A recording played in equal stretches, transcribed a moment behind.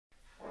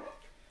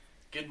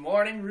Good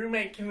morning,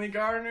 roommate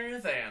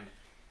kindergartners, and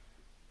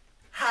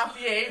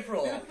happy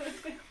April.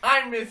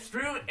 I'm Miss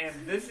Fruit, and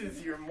this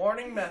is your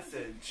morning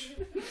message.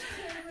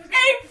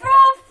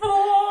 April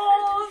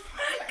Fools!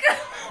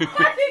 Good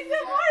morning,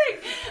 good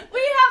morning.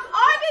 We have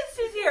August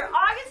is here.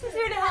 August is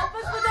here to help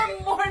us with our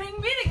morning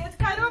meeting. It's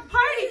kind of a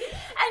party.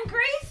 And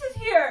Grace is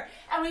here.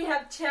 And we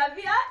have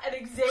Chevia and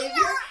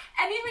Xavier,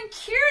 and even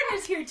Kieran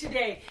is here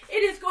today.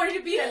 It is going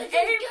to be an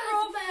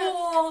April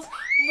Fool's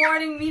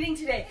morning meeting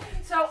today.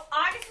 So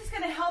August is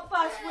going to help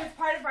us with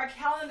part of our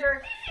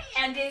calendar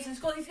and days in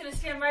school. He's going to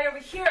stand right over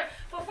here.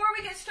 Before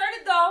we get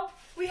started, though,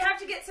 we have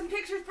to get some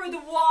pictures for the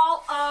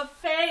Wall of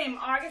Fame.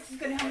 August is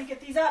going to help me get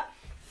these up.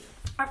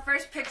 Our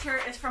first picture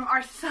is from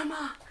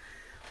Arsema.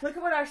 Look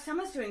at what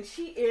Arsema's doing.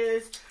 She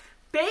is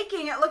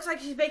baking. It looks like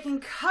she's baking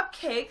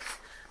cupcakes.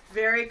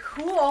 Very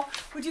cool.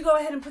 Would you go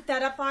ahead and put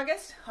that up,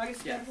 August?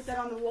 August is going to put that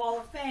on the Wall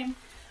of Fame.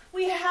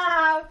 We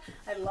have,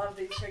 I love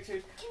these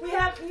pictures. We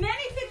have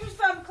many pictures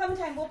from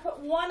Clementine. We'll put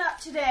one up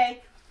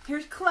today.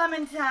 Here's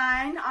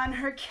Clementine on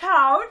her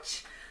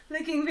couch,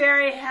 looking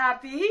very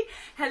happy.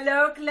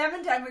 Hello,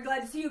 Clementine. We're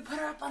glad to see you. Put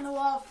her up on the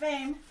Wall of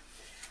Fame.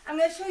 I'm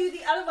going to show you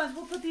the other ones.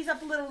 We'll put these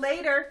up a little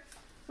later.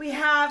 We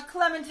have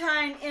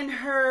Clementine in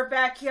her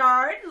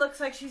backyard. Looks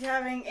like she's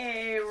having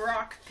a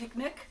rock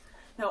picnic.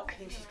 No, I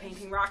think she's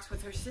painting rocks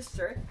with her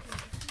sister,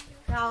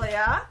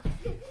 Talia.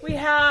 We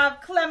have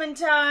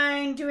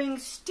Clementine doing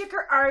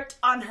sticker art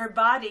on her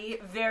body.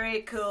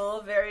 Very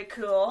cool, very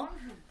cool.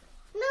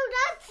 No,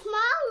 that's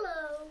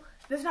Marlo.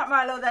 That's not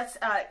Marlo, that's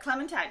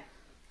Clementine.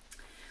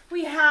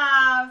 We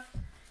have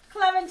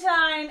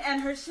Clementine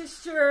and her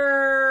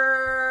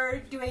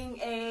sister doing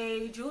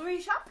a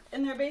jewelry shop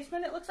in their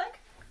basement, it looks like.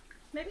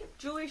 Maybe,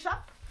 jewelry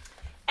shop.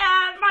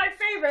 And my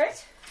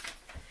favorite,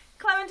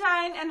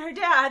 Clementine and her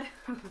dad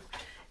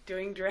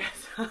doing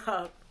dress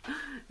up.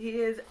 He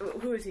is,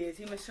 who is he? Is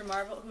he Mr.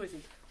 Marvel? Who is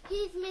he?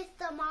 He's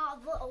Mr.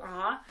 Marvel.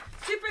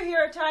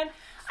 Superhero time.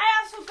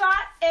 I also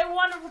got a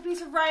wonderful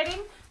piece of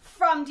writing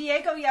from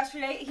Diego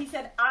yesterday. He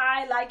said,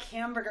 I like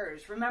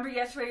hamburgers. Remember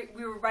yesterday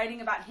we were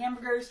writing about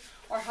hamburgers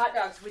or hot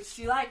dogs, which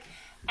do you like?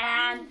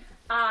 And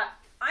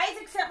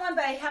Isaac sent one,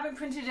 but I haven't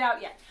printed it out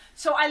yet.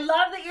 So I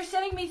love that you're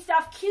sending me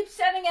stuff. Keep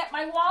sending it.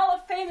 My Wall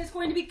of Fame is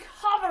going to be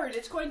covered.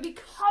 It's going to be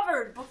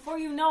covered before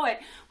you know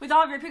it with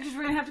all of your pictures.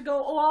 We're going to have to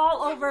go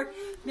all over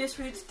Miss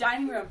Fruit's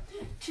dining room.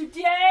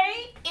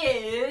 Today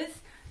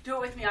is, do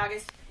it with me,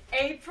 August,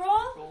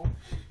 April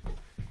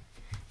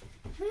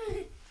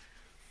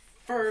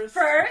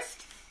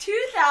 1st,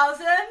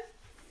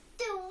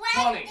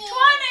 2020.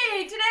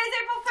 Today's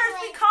April 1st.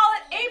 We call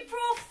it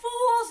April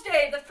Fool's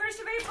Day. The 1st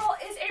of April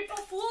is April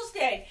Fool's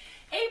Day.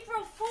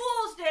 April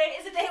Fool's Day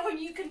is a day when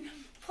you can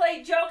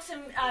play jokes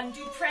and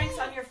do pranks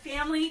on your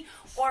family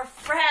or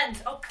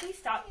friends. Oh, please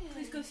stop.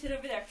 Please go sit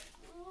over there.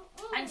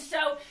 And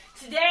so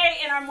today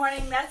in our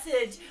morning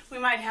message, we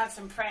might have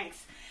some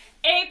pranks.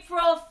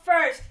 April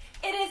 1st.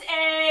 It is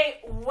a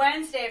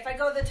Wednesday. If I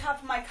go to the top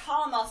of my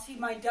column, I'll see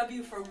my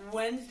W for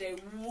Wednesday.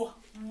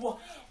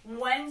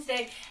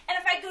 Wednesday. And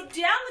if I go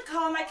down the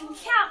column, I can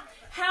count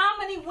how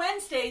many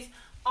Wednesdays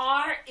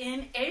are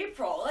in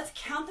April. Let's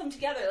count them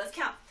together. Let's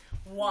count.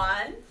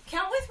 1.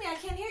 Count with me. I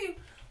can't hear you.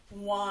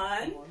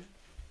 1,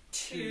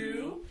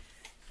 2,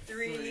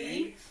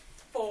 3,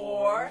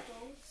 4,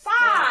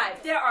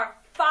 5. There are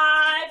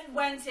 5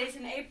 Wednesdays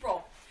in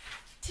April.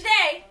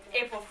 Today,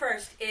 April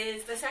 1st,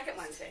 is the second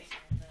Wednesday.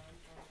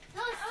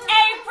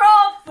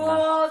 April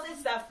Fools!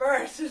 It's the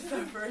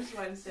first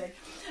Wednesday.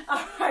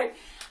 All right.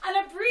 An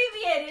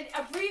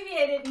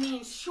abbreviated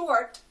means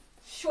short.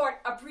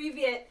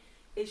 Abbreviate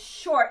is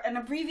short. An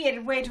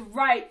abbreviated way to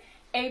write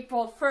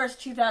April 1st,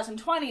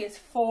 2020 is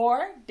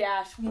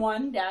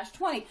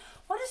 4-1-20.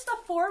 What does the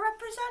 4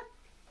 represent?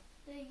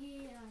 The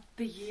year.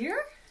 The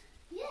year?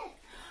 Yes.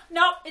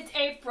 Nope, it's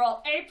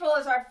April. April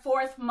is our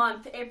 4th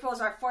month. April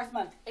is our 4th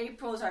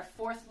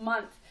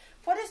month.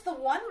 What does the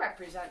 1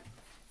 represent?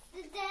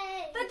 The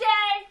day. The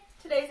day.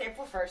 Today's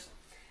April 1st.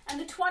 And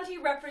the 20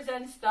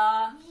 represents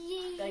the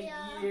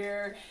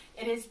year.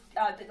 It is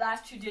the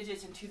last 2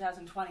 digits in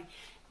 2020.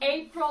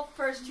 April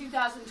 1st,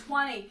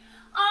 2020.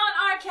 On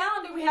our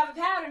calendar, we have a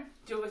pattern.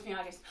 Do it with me,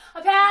 August.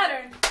 A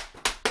pattern.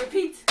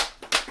 Repeats.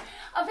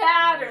 A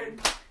pattern.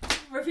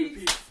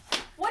 Repeats.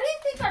 What do you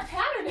think our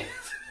pattern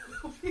is?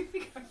 What do you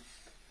think our pattern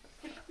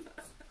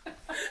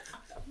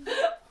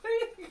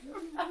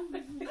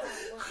is?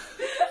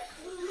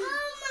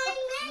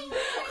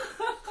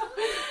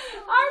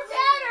 Our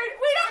pattern.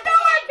 We don't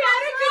know our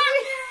pattern because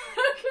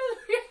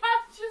we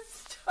have just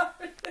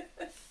started.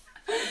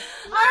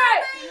 All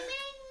right.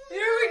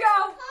 Here we go.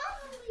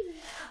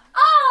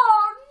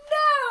 Oh,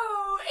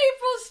 no!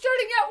 April's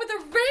starting out with a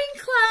rain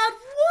cloud.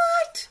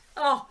 What?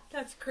 Oh,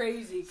 that's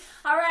crazy.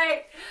 All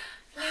right.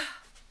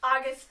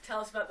 August,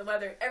 tell us about the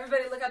weather.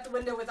 Everybody look out the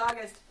window with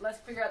August. Let's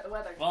figure out the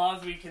weather. Well,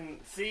 as we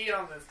can see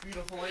on this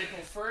beautiful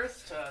April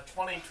 1st,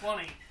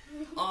 2020,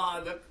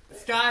 the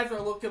skies are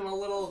looking a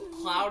little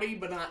cloudy,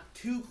 but not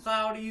too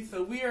cloudy,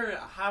 so we are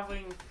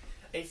having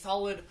a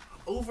solid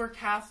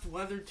overcast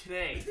weather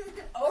today.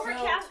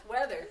 Overcast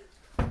weather.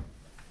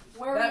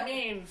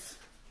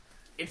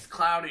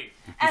 cloudy.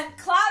 And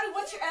cloudy,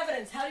 what's your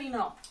evidence? How do you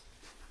know?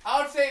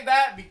 I would say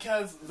that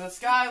because the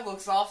sky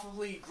looks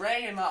awfully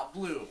gray and not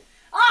blue.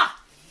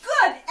 Ah,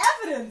 good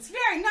evidence.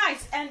 Very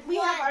nice. And we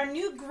have our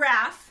new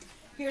graph.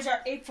 Here's our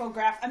April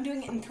graph. I'm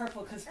doing it in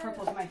purple because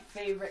purple is my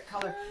favorite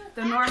color.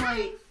 Though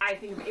normally I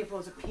think of April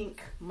as a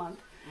pink month.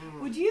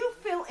 Would you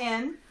fill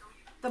in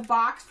the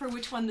box for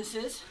which one this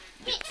is?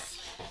 It's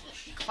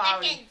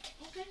Cloudy. second.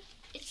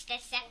 It's the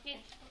second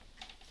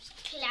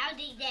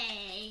cloudy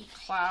day.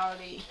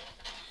 Cloudy.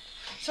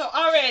 So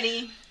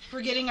already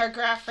we're getting our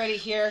graph ready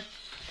here.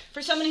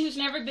 For somebody who's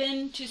never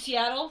been to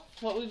Seattle,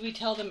 what would we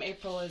tell them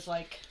April is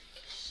like?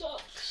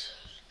 Sucks.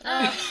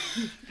 Cloudy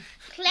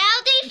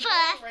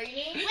first.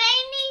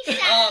 Rainy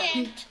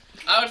second.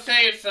 I would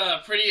say it's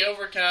pretty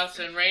overcast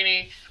and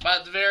rainy, but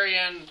at the very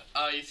end,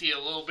 you see a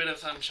little bit of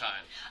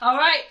sunshine. All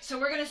right, so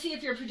we're going to see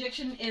if your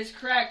prediction is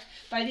correct.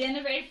 By the end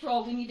of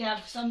April, we need to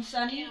have some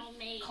sunny,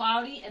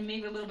 cloudy, and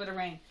maybe a little bit of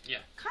rain. Yeah.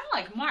 Kind of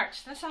like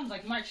March. That sounds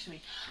like March to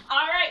me.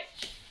 All right,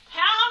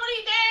 how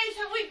many days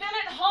have we been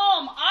at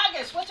home?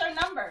 August, what's our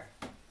number?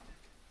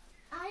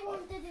 I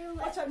want to do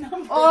What's it. our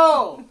number?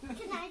 Oh!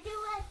 Can I do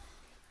it?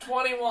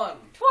 21. 21.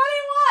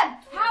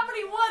 How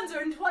many ones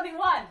are in 21?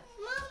 Mama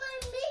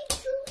made 2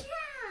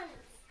 hands.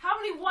 How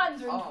many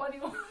ones are in Oh.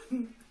 21?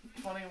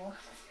 21.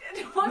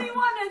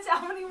 21 is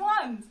how many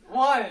ones?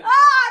 1.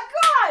 Ah,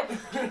 good!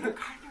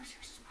 Gardeners,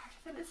 you're smarter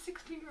than a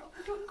 16-year-old.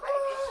 We're doing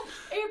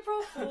great.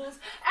 April Fools.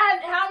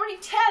 And how many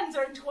 10s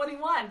are in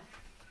 21?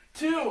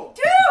 2. 2! Very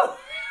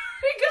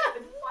good.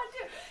 1, 2.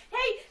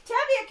 Hey,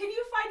 Tavia, can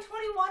you find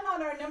 21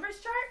 on our numbers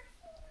chart?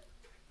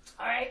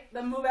 All right,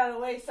 then move out of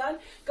the way, son.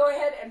 Go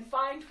ahead and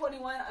find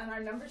 21 on our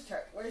numbers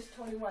chart. Where's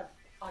 21?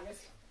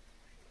 August.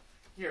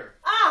 Here.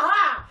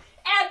 Aha!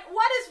 And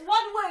what is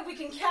one way we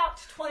can count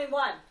to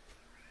 21?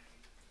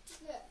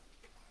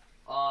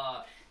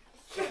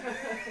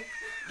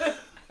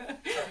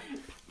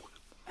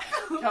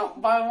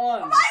 Count by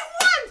ones. By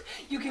ones!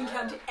 You can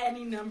count to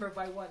any number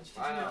by ones. Did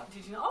you know? Wow.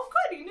 Did you know? Oh,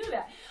 good, you knew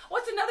that.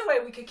 What's another way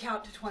we could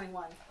count to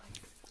 21?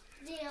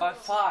 By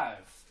 5.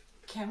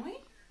 Can we?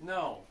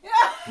 No. Yeah.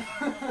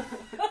 Let's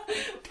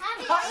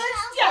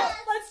check.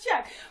 Let's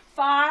check.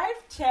 5,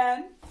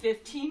 10,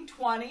 15,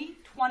 20,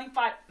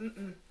 25.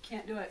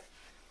 Can't do it.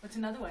 What's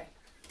another way?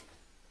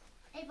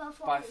 April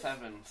Fool's. By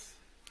 7s.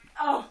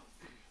 Oh.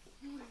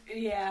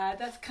 Yeah,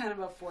 that's kind of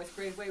a 4th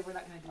grade way. We're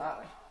not going to do that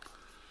way.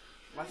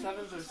 By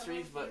 7s are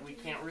 3s, but we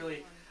can't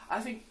really. I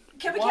think.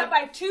 Can we one- count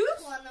by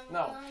 2s?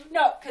 No.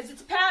 No, because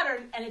it's a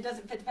pattern and it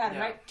doesn't fit the pattern,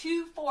 Yeah. right?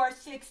 2, 4,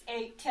 6,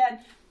 8, 10.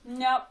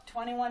 Nope,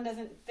 21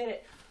 doesn't fit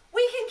it.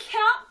 We can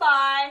count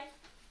by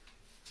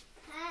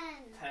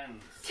 10. 10s.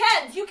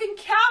 10s. You can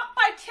count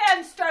by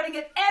 10 starting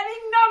at any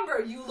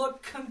number. You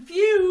look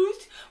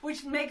confused,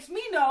 which makes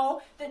me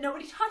know that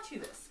nobody taught you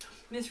this.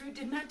 Miss Ruth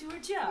did not do her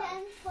job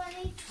 10,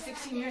 20,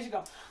 16 years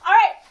ago. All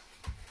right.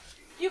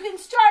 You can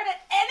start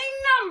at any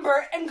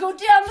number and go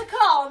down the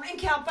column and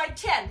count by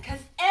 10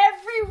 because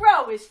every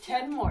row is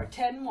 10 more,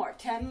 10 more,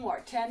 10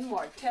 more, 10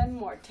 more, 10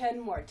 more, 10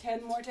 more,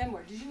 10 more, 10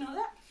 more. Did you know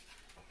that?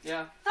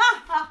 Yeah.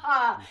 Ha ha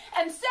ha!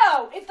 And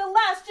so, if the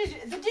last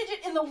digit, the digit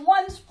in the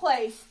ones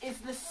place is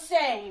the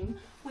same,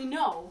 we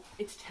know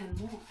it's 10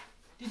 more.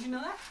 Did you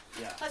know that?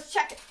 Yeah. Let's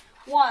check it.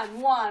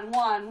 1, 1,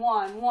 1,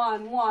 1,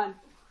 1, 1.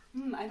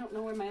 I don't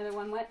know where my other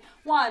one went.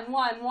 1,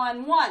 1,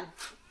 1, 1.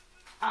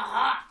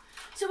 Aha!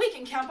 So we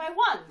can count by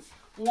ones.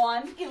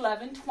 1,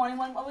 11,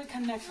 21. What would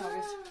come next,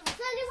 August?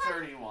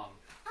 31.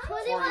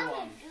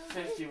 41.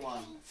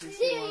 51.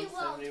 61.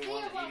 71.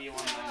 81.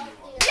 91.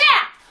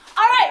 Yeah!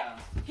 All right. Yeah.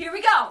 Here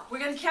we go. We're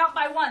going to count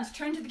by ones.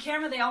 Turn to the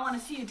camera. They all want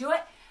to see you do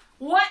it.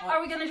 What are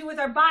we going to do with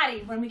our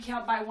body when we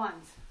count by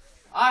ones?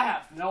 I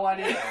have no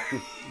idea.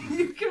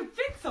 You can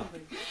pick something.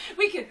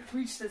 We could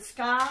reach the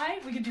sky.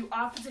 We could do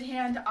opposite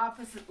hand to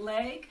opposite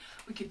leg.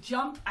 We could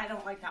jump. I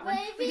don't like that one.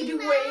 We could do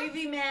Wavy man.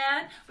 wavy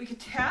man. We could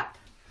tap.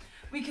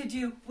 We could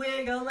do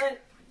wiggle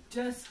it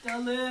just a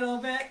little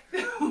bit.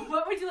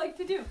 What would you like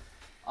to do?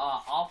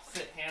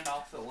 Opposite hand,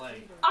 opposite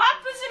leg.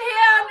 Opposite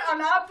hand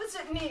on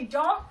opposite knee.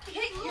 Don't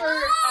hit your...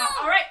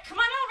 all right, come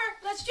on over.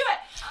 Let's do it.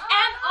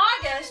 And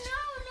August,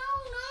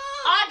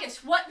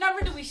 August, what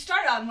number do we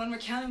start on when we're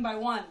counting by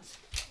ones?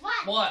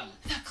 1.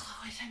 The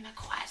clue is in the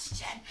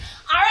question.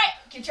 All right,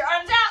 get your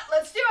arms out.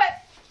 Let's do it.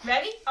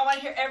 Ready? I want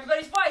to hear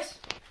everybody's voice.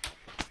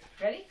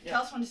 Ready? Yeah.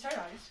 Tell us when to start,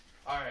 August.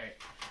 All right.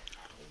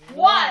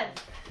 1,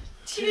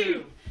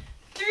 2,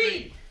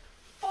 3,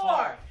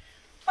 4,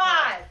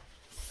 5,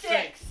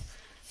 6,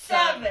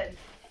 7,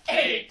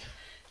 8,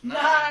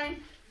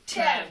 9,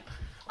 10,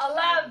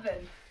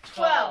 11,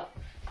 12,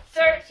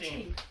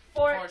 13,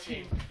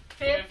 14,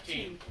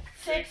 15,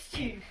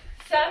 16,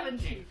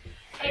 17,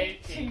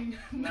 18,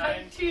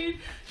 19,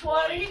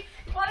 20,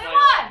 21. All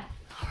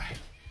right.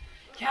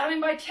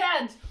 Counting by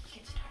tens. We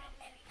can start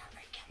at any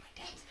number. Count by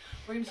tens.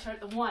 We're going to start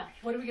at the 1.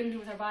 What are we going to do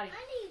with our body?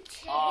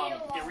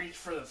 You reach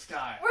for the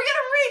sky. We're going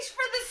to reach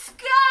for the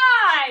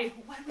sky.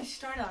 What do we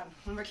start on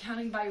when we're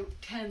counting by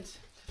tens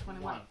to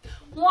 21?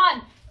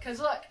 1. Because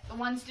look, the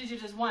ones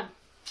digit is 1.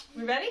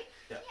 We ready?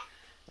 Yeah.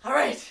 All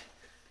right.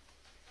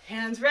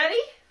 Hands ready?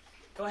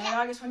 Go ahead,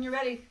 August, when you're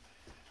ready.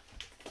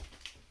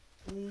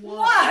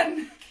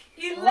 1,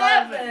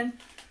 11,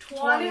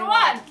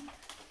 21.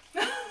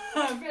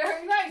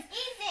 Very nice.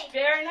 Easy.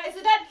 Very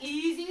nicely done.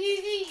 Easy,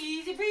 easy,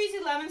 easy breezy,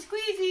 lemon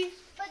squeezy.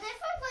 But this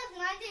one was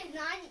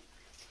 99.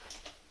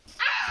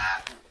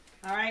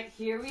 All right,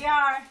 here we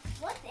are.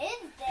 What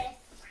is this?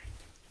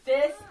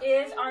 This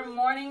is our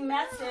morning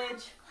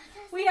message.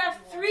 We have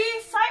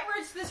 3 sight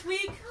words this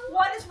week.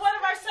 What is one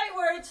of our sight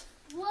words?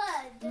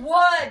 Wood.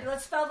 Wood.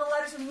 Let's spell the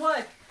letters in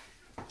wood.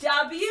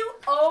 W-O-U-L-D,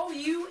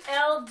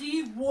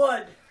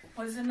 wood.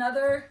 What is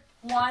another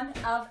one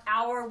of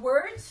our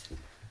words?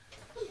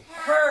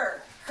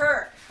 Her.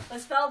 Her.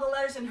 Let's spell the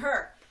letters in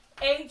her.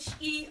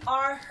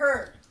 H-E-R,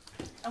 her.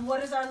 And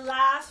what is our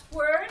last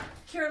word?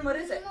 Kieran, what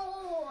is it?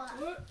 More.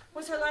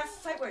 What's our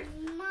last sight word?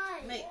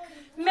 Make.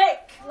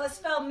 Make. Let's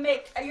spell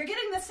make. You're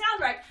getting the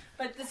sound right,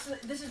 but this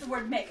is the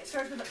word make. It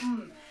starts with a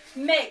M.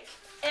 Make.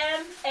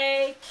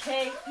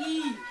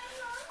 M-A-K-E.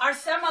 Our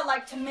Sema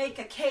like to make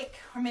a cake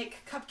or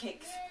make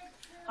cupcakes.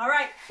 All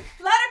right.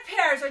 Letter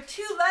pairs are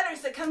 2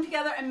 letters that come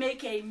together and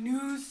make a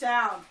new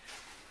sound.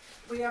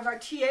 We have our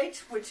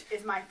TH, which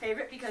is my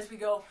favorite because we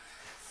go.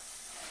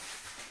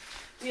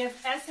 We have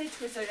SH,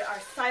 which are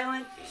our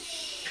silent.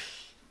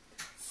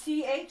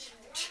 CH.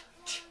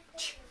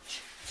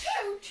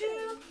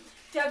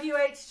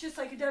 WH, just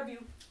like a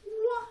W.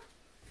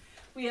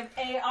 We have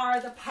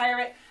AR, the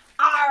pirate.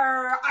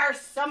 R,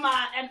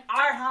 Sema, and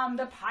Arham,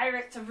 the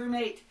pirates of room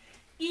 8.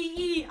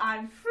 EE,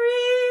 I'm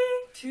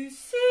free to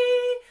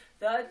see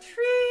the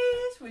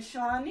trees with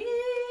Shawnee.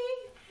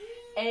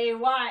 AY,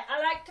 I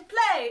like to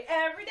play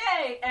every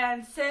day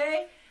and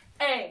say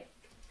A.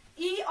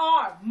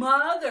 ER,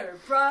 mother,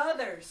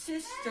 brother,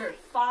 sister,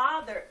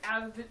 father,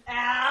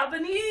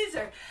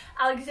 Ebenezer,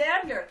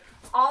 Alexander,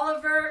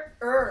 Oliver,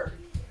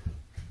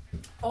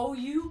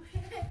 OU,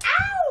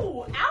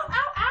 ow, ow,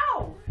 ow,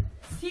 ow.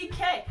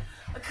 CK,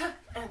 a K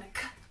and a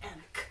K and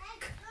a K.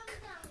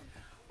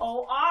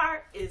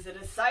 OR, is it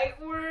a sight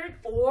word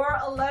or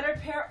a letter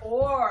pair?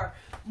 Or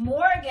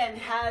Morgan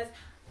has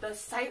the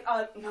sight,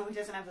 no, he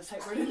doesn't have the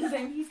sight word in his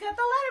name. He's got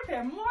the letter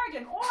pair,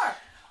 Morgan. Or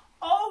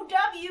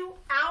OW,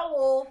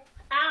 owl,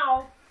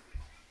 ow.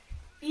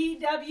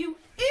 EW,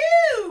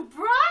 ew,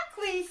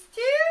 broccoli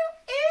stew,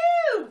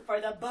 ew.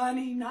 For the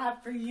bunny,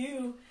 not for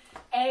you.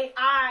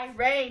 AI,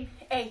 rain,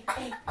 A.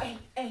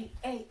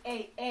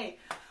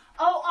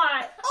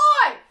 OI,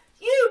 oi,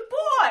 you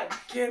boy,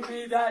 give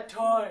me that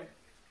toy.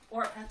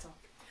 Or a pencil.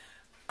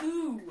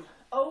 Ooh,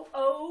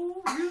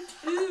 root,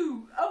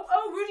 ooh.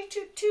 Rudy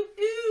toot toot,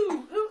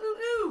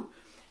 ooh.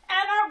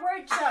 And our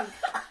word chunk.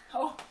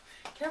 Oh,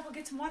 careful,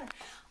 get some water.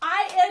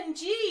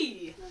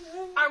 ING.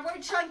 Our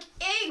word chunk,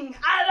 ing.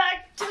 I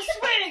like to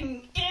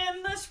swing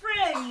in the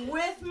spring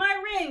with my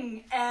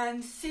ring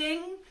and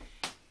sing,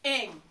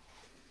 ing.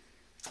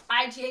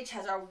 IGH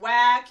has our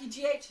wacky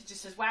GH. It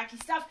just says wacky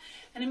stuff,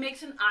 and it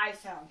makes an I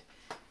sound.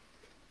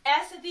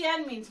 S at the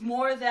end means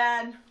more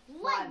than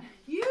 1.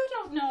 You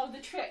don't know the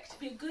trick. To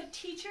be a good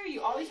teacher,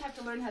 you always have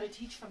to learn how to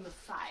teach from the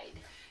side,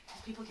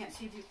 because people can't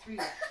see through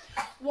you.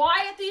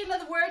 Y at the end of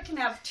the word can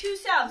have 2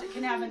 sounds. It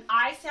can have an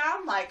I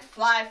sound like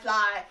fly,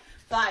 fly,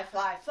 fly,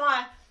 fly,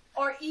 fly,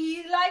 or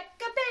E like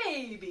a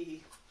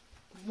baby.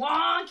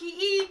 Wonky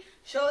E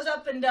shows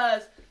up and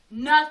does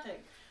nothing.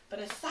 But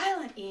a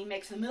silent E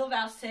makes the middle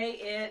vowel say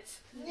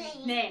its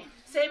name.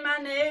 Say my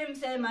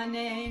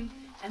name,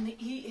 and the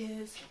E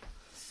is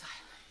silent.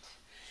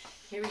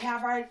 Here we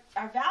have our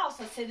vowels.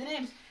 Let's say the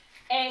names.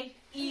 A,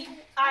 E,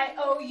 I,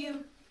 O,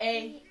 U,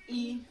 A,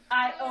 E,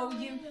 I, O,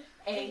 U,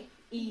 A,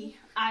 E,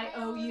 I,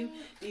 O, U.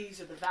 These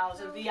are the vowels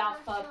of the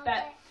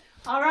alphabet.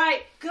 All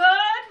right,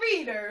 good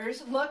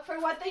readers, look for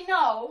what they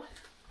know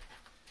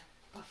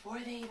before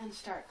they even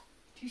start.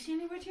 Do you see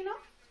any words you know?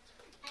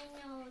 I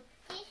know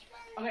this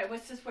one. Okay,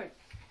 what's this word?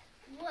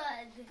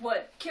 Wood.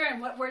 Wood. Karen,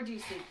 what word do you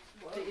see?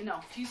 What do you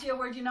know? Do you see a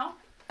word you know?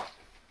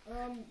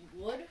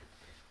 Wood.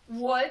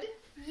 Wood.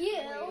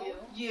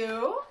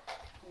 You.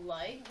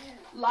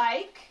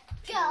 Like.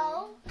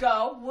 Go.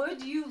 Go.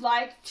 Would you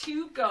like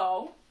to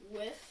go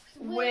With.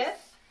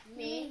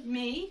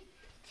 me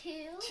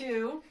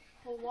To.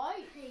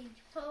 Hawaii.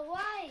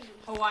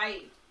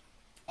 Hawaii?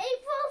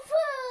 April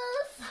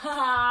Fools.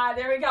 Ha!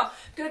 There we go.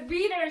 Good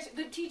readers,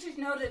 good teachers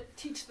know to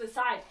teach the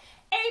side.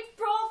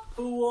 April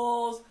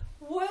Fools.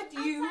 Would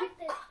you?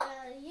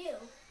 You.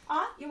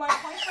 You want to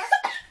point first?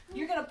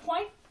 You're gonna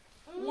point.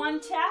 1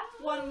 tap,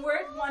 1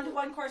 word,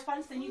 1-to-1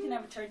 correspondence. Then you can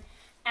have a turn.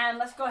 And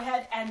let's go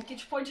ahead and get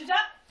your pointers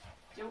up.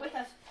 Do it with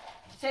us.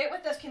 Say it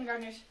with us,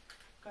 kindergartners.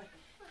 Go ahead.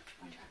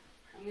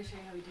 I'm gonna show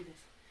you how we do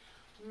this.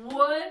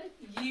 Would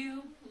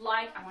you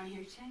like? I want to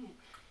hear you saying it.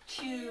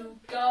 To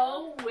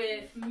go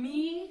with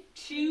me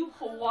to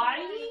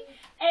Hawaii?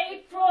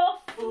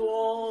 April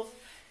Fools.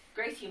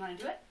 Gracie, you want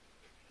to do it?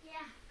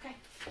 Yeah. Okay.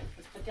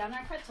 Let's put down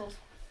our pretzels.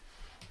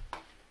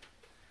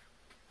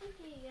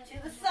 To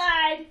the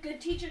side. Good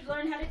teachers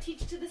learn how to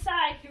teach to the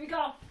side. Here we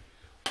go.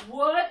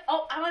 Would,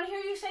 I want to hear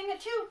you sing it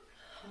too.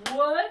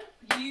 Would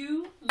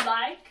you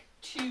like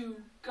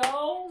to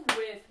go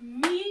with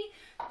me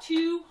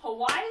to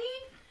Hawaii.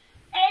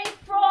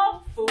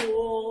 April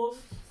Fools.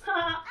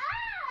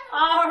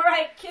 All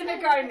right,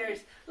 kindergartners.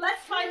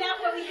 Let's find out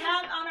what we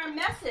have on our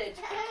message.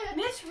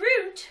 Miss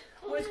Root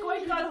was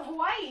going to go to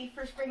Hawaii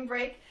for spring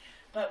break,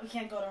 but we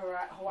can't go to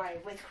Hawaii.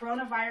 With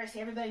coronavirus,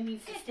 everybody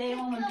needs to stay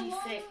home and be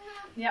safe.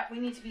 Yep, we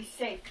need to be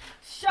safe.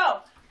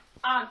 So,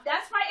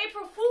 that's my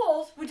April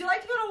Fools. Would you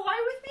like to go to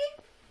Hawaii with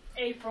me?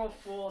 April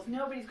Fools.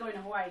 Nobody's going to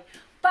Hawaii.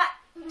 But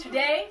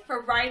today,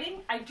 for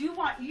writing, I do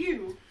want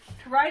you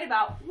to write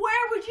about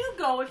where would you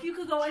go if you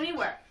could go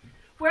anywhere?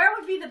 Where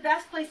would be the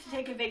best place to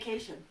take a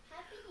vacation?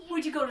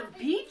 Would you go to the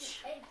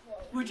beach?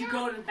 Would you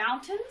go to the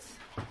mountains?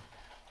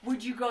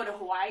 Would you go to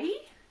Hawaii?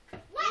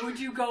 Would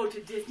you go to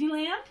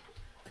Disneyland?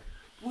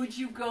 Would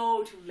you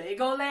go to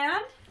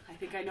Legoland? I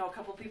think I know a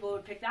couple people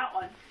would pick that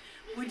one.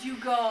 Would you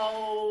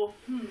go,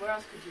 where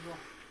else could you go?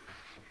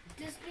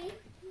 Disney.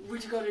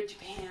 Would you go to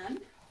Japan?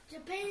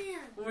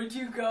 Japan. Would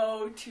you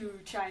go to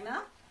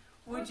China?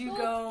 Would you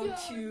go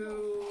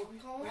to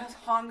where else?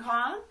 Hong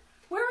Kong?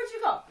 Where would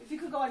you go if you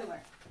could go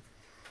anywhere?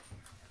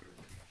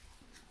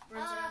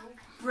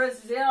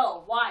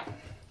 Brazil. Why?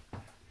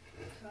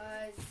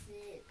 Because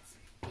it's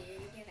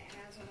big and it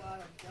has a lot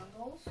of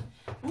jungles.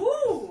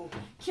 Ooh!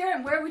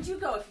 Kieran, where would you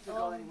go if you could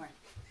go anywhere?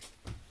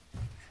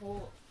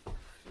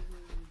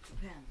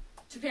 Japan.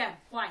 Japan.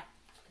 Why?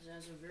 Because it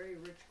has a very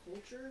rich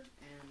culture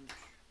and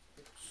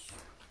it's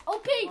a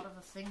Okay. lot of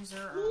the things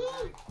there are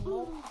very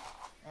cool.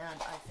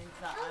 And I think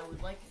that I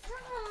would like it.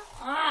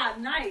 Ah,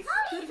 nice.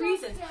 Good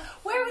reasons.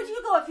 Where would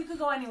you go if you could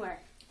go anywhere?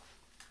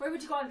 Where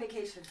would you go on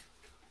vacation?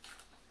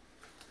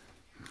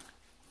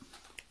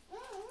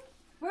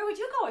 Where would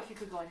you go if you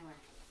could go anywhere?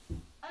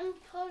 I'm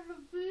part of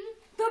the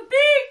The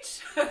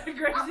beach!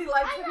 Gracie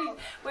likes the beach.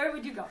 Where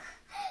would you go?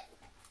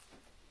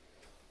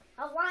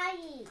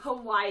 Hawaii.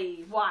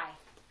 Hawaii. Why?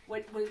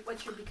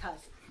 What's your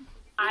because?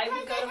 I would go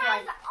to Because it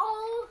Hawaii. has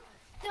all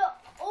the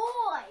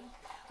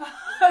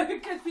oil.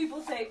 Because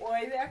people say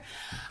oi there.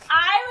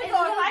 I would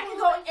go, if I could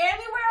go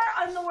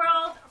anywhere in the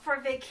world for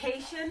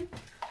vacation,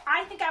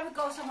 I think I would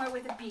go somewhere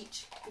with a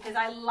beach. Because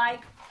I don't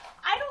like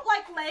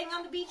laying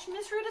on the beach.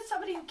 Miss Ruth is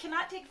somebody who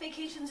cannot take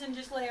vacations and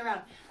just lay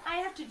around. I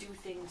have to do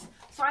things.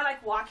 So I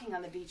like walking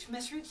on the beach.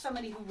 Miss Ruth's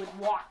somebody who would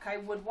walk. I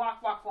would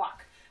walk.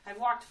 I've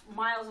walked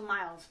miles and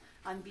miles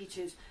on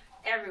beaches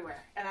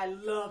everywhere. And I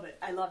love it.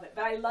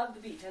 But I love the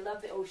beach. I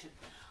love the ocean.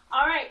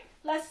 All right,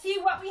 let's see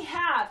what we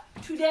have.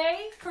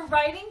 Today, for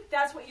writing,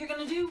 that's what you're going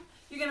to do.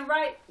 You're going to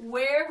write,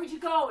 where would you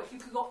go if you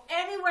could go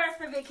anywhere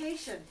for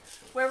vacation?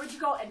 Where would you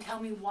go? And tell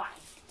me why.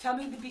 Tell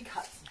me the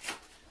because.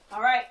 All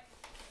right.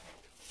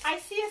 I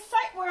see a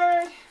sight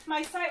word.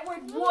 My sight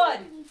word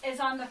wood is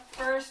on the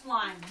first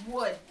line.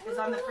 Wood is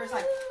on the first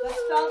line. Let's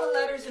spell the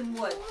letters in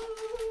wood.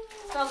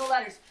 Spell the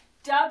letters.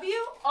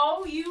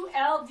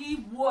 W-O-U-L-D,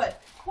 wood.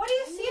 What do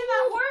you see in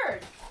that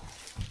word?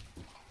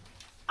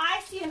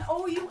 I see an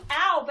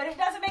O-U-Ow, but it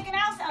doesn't make an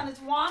ow sound. It's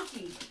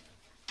wonky.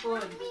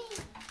 Wood.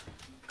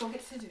 Go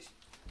get scissors.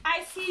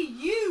 I see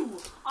you.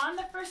 On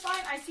the first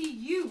line, I see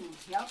you.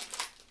 Yep.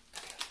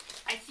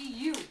 I see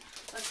you.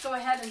 Let's go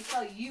ahead and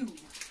spell you.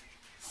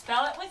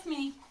 Spell it with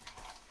me.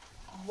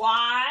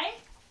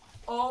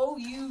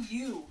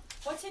 Y-O-U-U.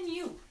 What's in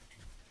you?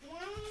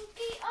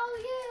 Wonky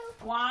O-U.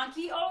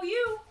 Wonky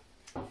O-U.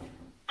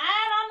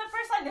 And on the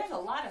first line, there's a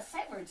lot of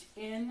sight words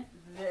in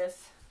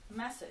this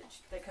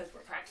message because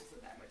we're practicing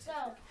that word.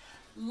 So,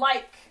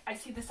 Like. I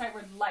see the sight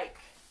word like.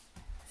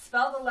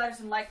 Spell the letters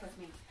in like with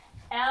me.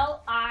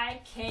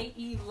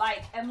 L-I-K-E,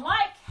 like. And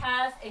like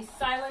has a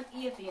silent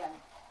E at the end.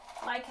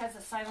 Like has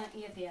a silent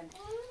E at the end.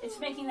 It's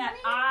making that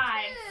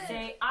I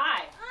say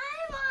I.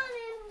 I'm on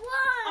in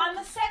one. On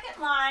the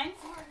second line,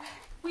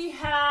 we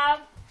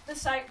have the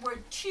sight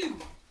word to.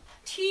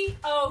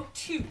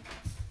 T-O-2.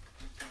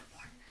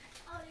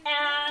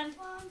 And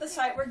the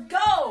sight word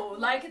go.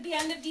 Like at the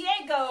end of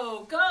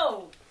Diego.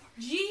 Go.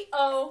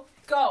 G-O,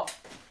 go.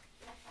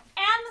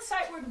 And the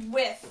sight word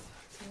with.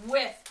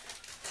 With.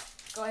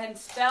 Go ahead and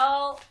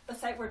spell the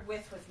sight word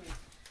with me.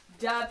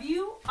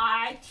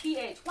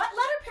 W-I-T-H. What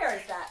letter pair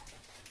is that?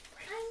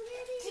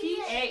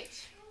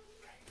 T-H.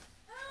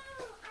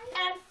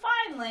 And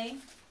finally,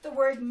 the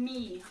word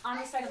me. On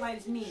the second line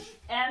is me.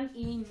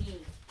 M-E,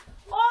 me.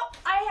 Oh,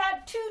 I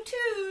had 2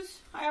 twos.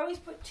 I always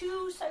put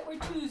 2 sight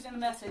word twos in a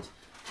message.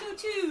 2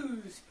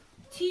 twos.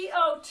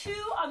 T-O-2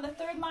 on the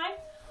third line.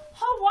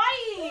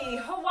 Hawaii.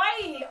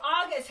 Hawaii.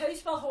 August. How do you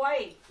spell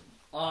Hawaii?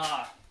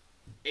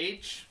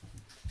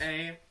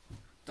 H-A-W-A-I-I.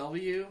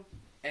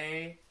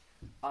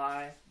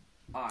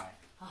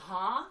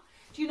 Uh-huh.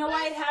 Do you know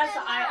why it has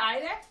the I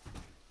there?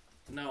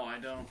 No, I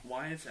don't.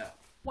 Why is that?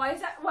 Why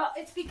is that? Well,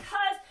 it's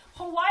because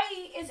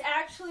Hawaii is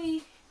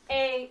actually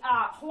a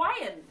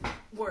Hawaiian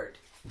word.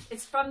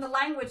 It's from the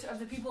language of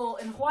the people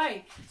in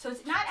Hawaii. So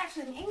it's not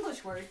actually an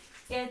English word.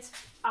 It's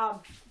a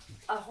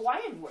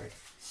Hawaiian word.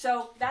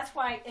 So that's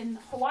why in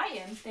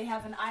Hawaiian they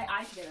have an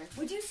I together.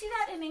 Would you see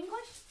that in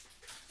English?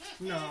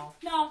 No.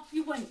 No,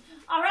 you wouldn't.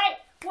 All right.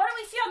 What do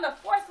we see on the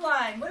fourth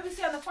line? What do we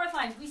see on the fourth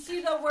line? We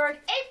see the word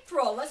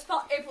April. Let's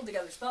spell April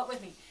together. Spell it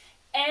with me.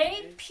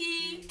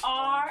 A-P-R-I-L.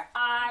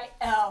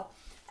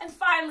 And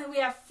finally, we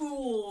have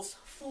fools.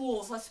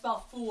 Fools. Let's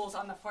spell fools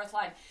on the fourth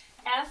line.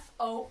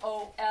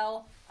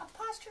 F-O-O-L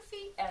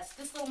apostrophe S.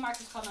 This little mark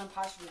is called an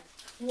apostrophe.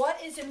 What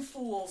is in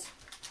fools?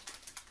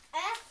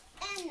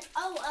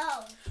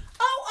 F-N-O-O.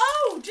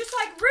 Oh, just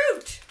like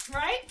root,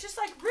 right? Just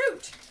like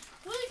root.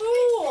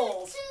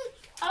 Fools.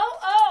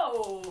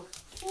 Oh,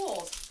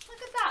 fools.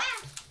 Look at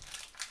that.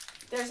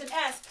 There's an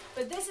S,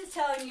 but this is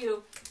telling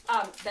you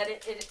that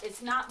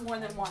it's not more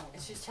than one.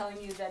 It's just telling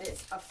you that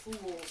it's a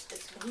fool's.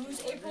 It's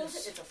whose April is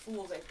it? It's a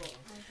fool's April.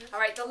 All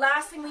right, the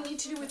last thing we need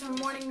to do with our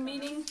morning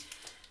meeting,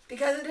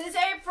 because it is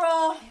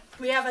April,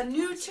 we have a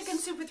new chicken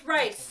soup with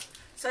rice.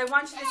 So I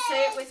want you to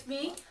say it with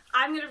me.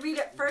 I'm going to read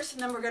it first,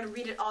 and then we're going to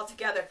read it all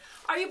together.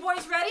 Are you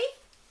boys ready?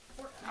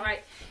 All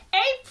right.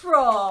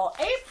 April.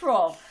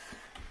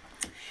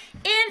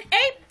 In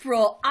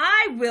April,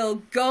 I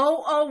will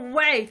go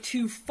away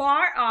to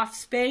far off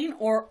Spain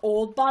or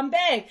old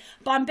Bombay.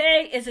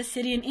 Bombay is a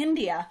city in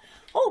India.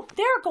 Oh,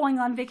 they're going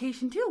on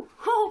vacation too.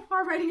 Oh,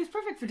 our writing is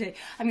perfect for today.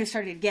 I'm going to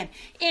start it again.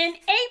 In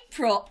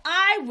April,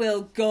 I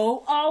will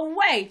go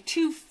away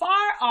to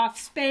far off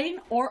Spain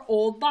or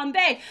old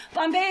Bombay.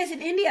 Bombay is in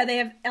India. They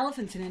have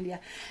elephants in India.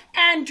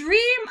 And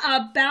dream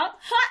about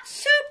hot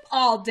soup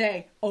all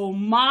day. Oh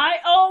my,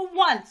 oh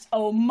once.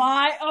 Oh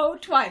my, oh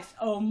twice.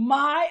 Oh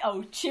my,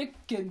 oh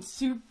chicken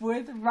soup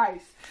with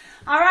rice.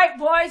 All right,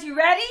 boys, you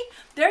ready?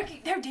 They're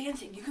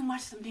dancing. You can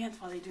watch them dance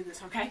while they do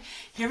this, okay?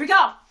 Here we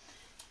go.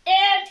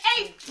 In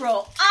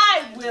April,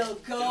 I will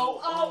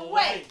go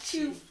away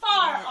to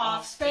far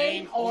off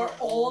Spain or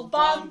old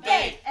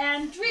Bombay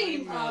and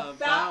dream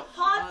about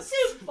hot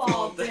soup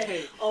all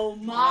day. Oh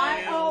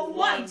my, oh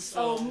once,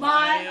 oh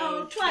my,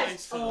 oh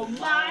twice, oh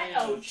my,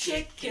 oh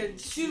chicken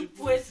soup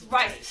with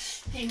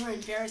rice. They were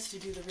embarrassed to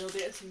do the real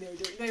dancing they were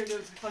doing. They were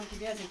doing some funky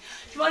dancing.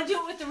 Do you want to do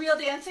it with the real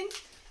dancing?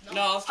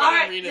 No, I'll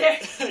start to read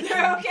it.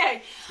 They're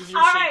okay.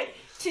 All right,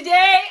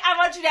 today I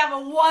want you to have a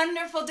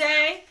wonderful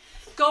day.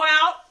 Go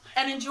out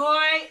and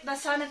enjoy the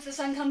sun if the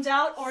sun comes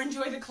out, or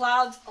enjoy the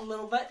clouds a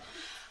little bit.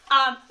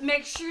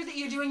 Make sure that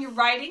you're doing your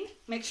writing.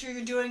 Make sure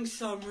you're doing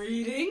some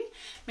reading.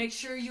 Make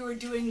sure you are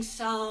doing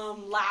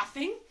some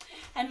laughing.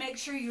 And make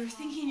sure you're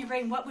thinking in your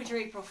brain, what would your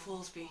April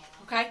Fools be?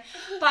 Okay?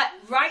 But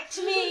write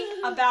to me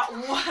about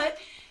where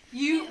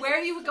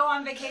you would go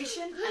on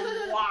vacation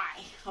and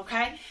why.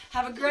 Okay?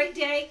 Have a great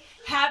day.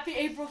 Happy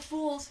April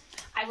Fools.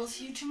 I will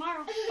see you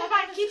tomorrow.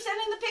 Bye-bye. Keep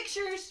sending the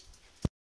pictures.